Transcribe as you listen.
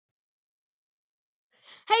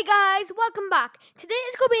Hey guys, welcome back. Today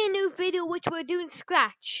is going to be a new video which we're doing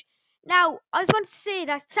Scratch. Now, I just want to say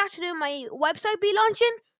that Saturday my website be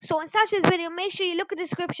launching. So in Saturday's video, make sure you look at the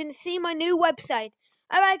description to see my new website.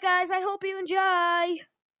 Alright guys, I hope you enjoy.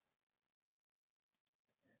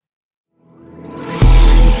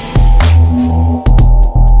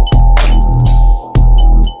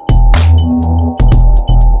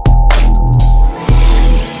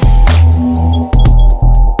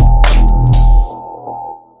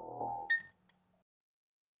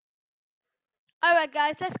 Alright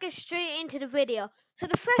guys, let's get straight into the video. So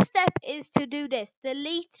the first step is to do this.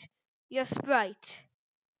 Delete your sprite.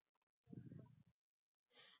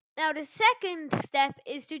 Now the second step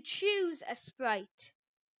is to choose a sprite.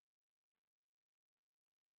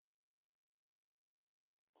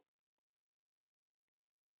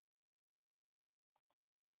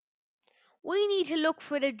 We need to look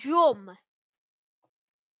for the drum.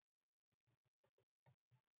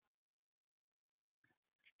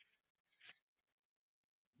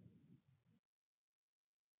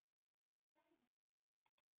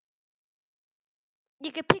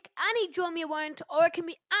 You can pick any drum you want, or it can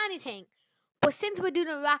be anything. But since we're doing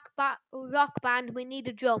a rock band, we need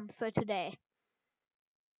a drum for today.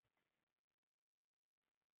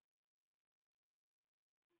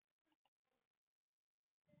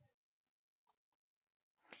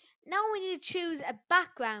 Now we need to choose a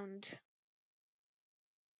background.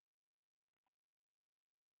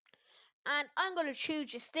 And I'm going to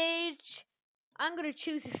choose a stage. I'm going to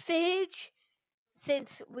choose a stage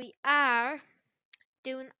since we are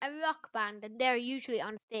doing a rock band and they're usually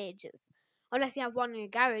on stages. Unless you have one in your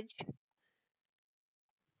garage.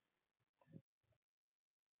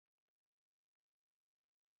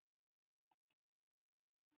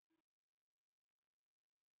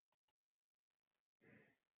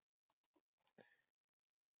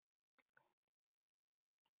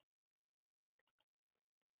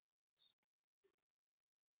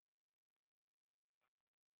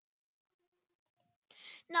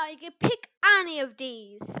 Now you can pick any of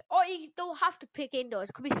these, or you don't have to pick indoors.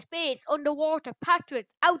 It could be space, underwater, portrait,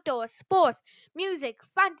 outdoors, sports, music,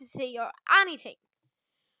 fantasy, or anything.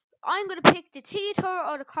 I'm going to pick the theater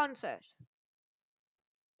or the concert.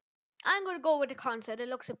 I'm going to go with the concert. It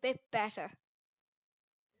looks a bit better.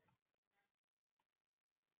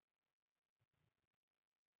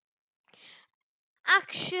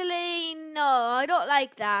 Actually, no, I don't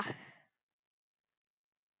like that.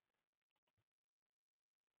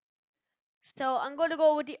 So I'm going to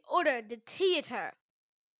go with the theater.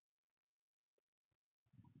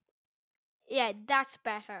 Yeah, that's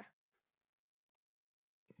better.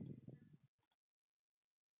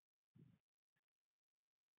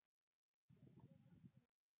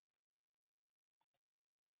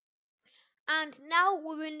 And now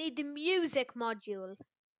we will need the music module.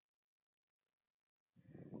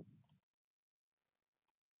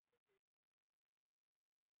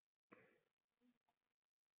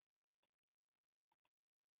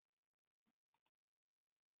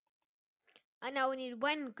 And now we need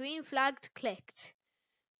when green flag clicked.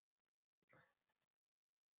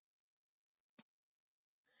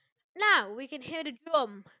 Now we can hear the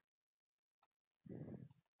drum.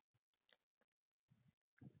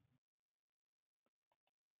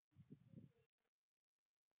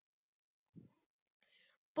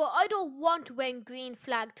 But I don't want when green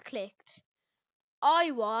flag clicked.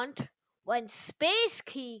 I want when space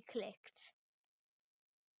key clicked.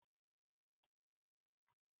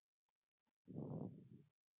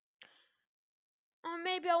 Or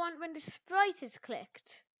maybe I want when the sprite is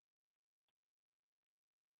clicked.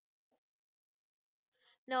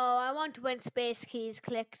 No, I want when space key is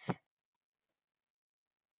clicked.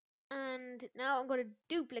 And now I'm going to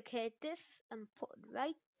duplicate this and put it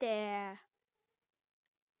right there.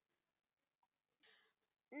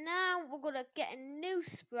 Now we're going to get a new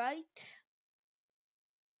sprite.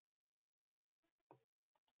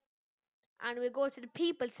 And we go to the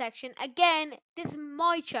people section. Again, this is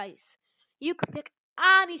my choice. You can pick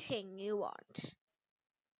anything you want.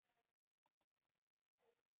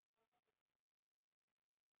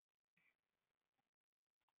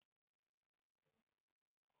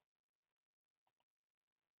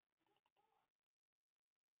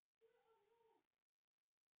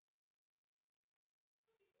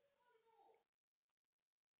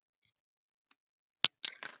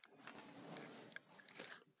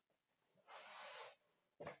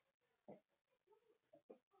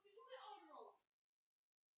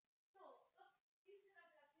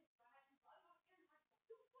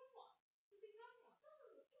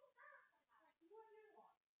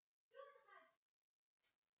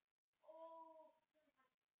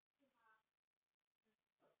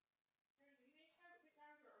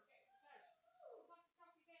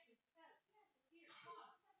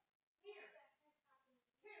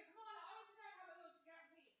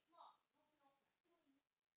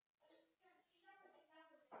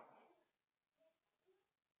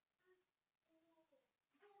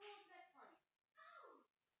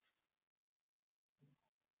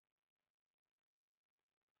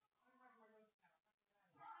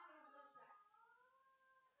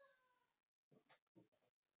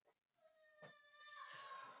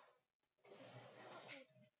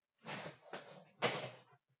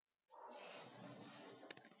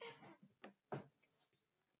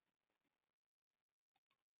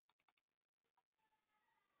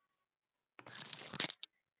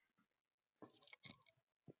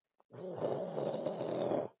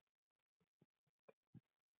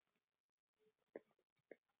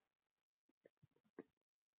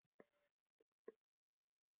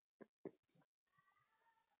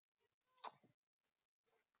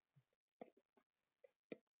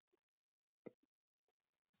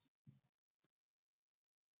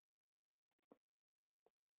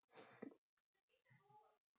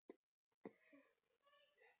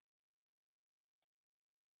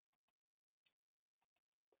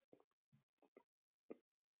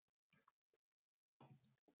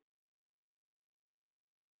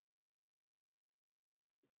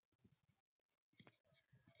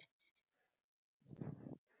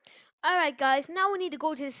 Alright, guys, now we need to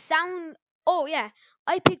go to the sound. Oh, yeah,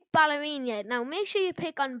 I picked ballerina. Now make sure you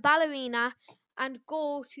pick on ballerina and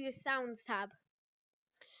go to your sounds tab.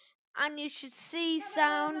 And you should see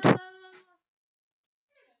sound.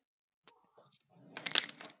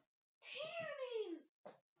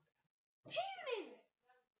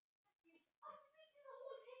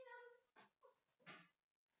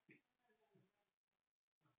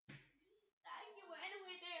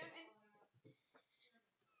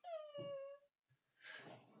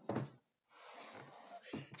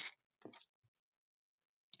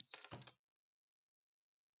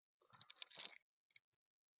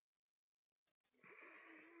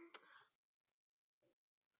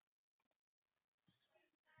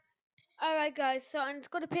 Alright, guys, so I'm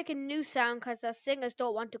just going to pick a new sound because the singers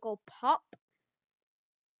don't want to go pop.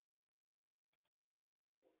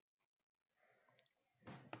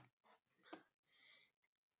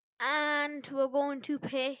 And we're going to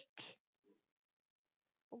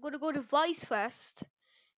go to voice first.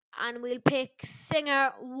 And we'll pick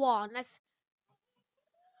singer 1. Let's.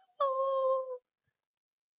 Oh.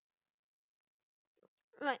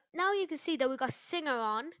 Right, now you can see that we got singer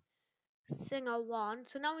on. Singer 1.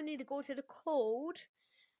 So now we need to go to the code.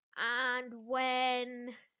 And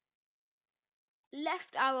when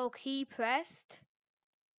left arrow key pressed,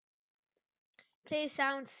 play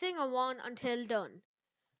sound singer 1 until done.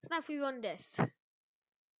 So now if we run this.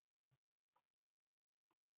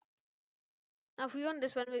 Now if we run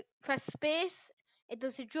this, when we press space, it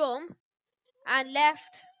does the drum. And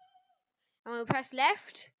left. And when we press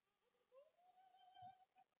left.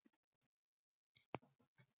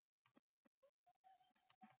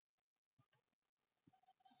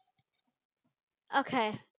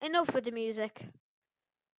 Okay, enough with the music.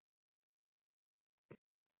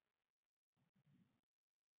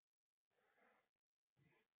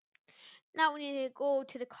 Now we need to go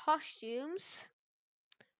to the costumes.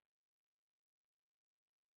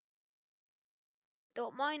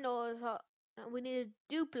 Don't mind those. We need to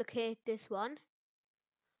duplicate this one.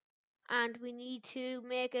 And we need to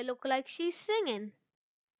make it look like she's singing.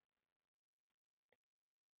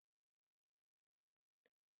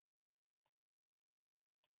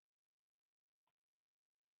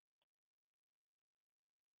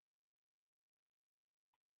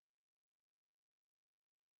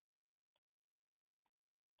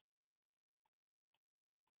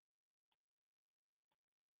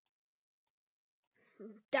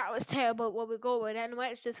 That was terrible what we go with anyway.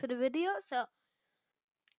 It's just for the video. So,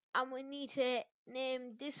 and we need to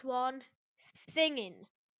name this one singing.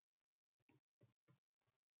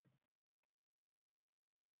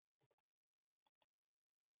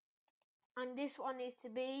 And this one needs to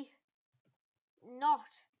be not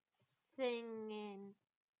singing.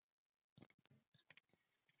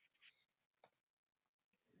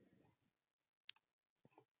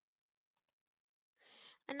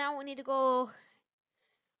 And now we need to go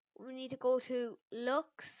to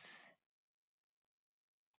looks.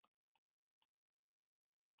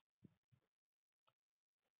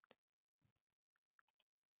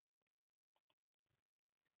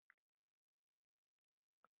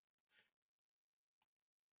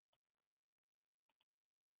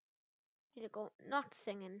 Need to go not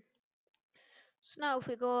singing. So now if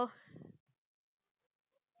we go,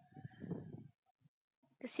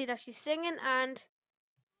 you see that she's singing. And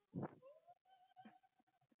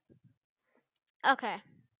okay,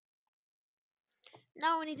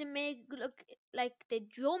 now we need to make look like the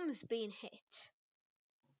drums being hit.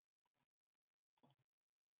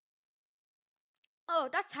 Oh,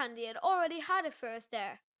 that's handy. It already had it first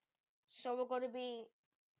there. So we're going to be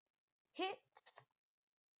hit,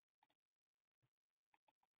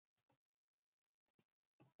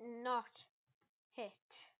 not hit.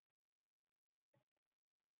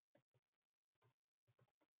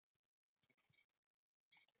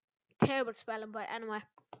 Terrible spelling, but anyway.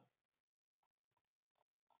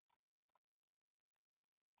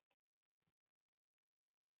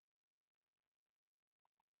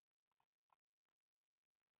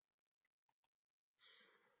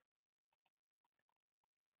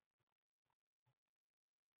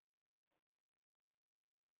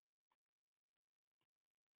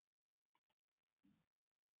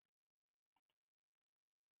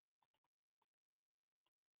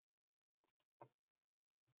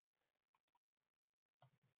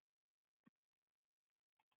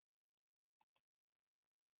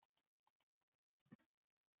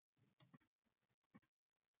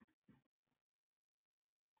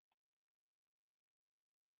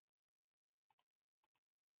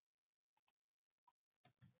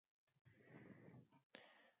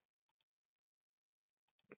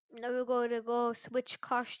 Now we're going to go switch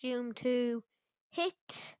costume to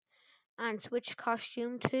hit and switch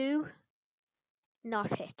costume to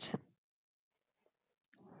not hit.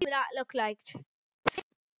 What that look like?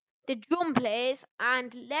 The drum plays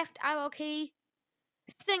and left arrow key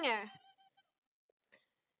singer.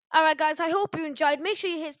 Alright guys, I hope you enjoyed. Make sure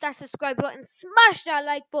you hit that subscribe button, smash that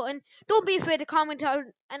like button. Don't be afraid to comment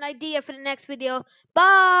on an idea for the next video.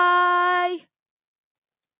 Bye!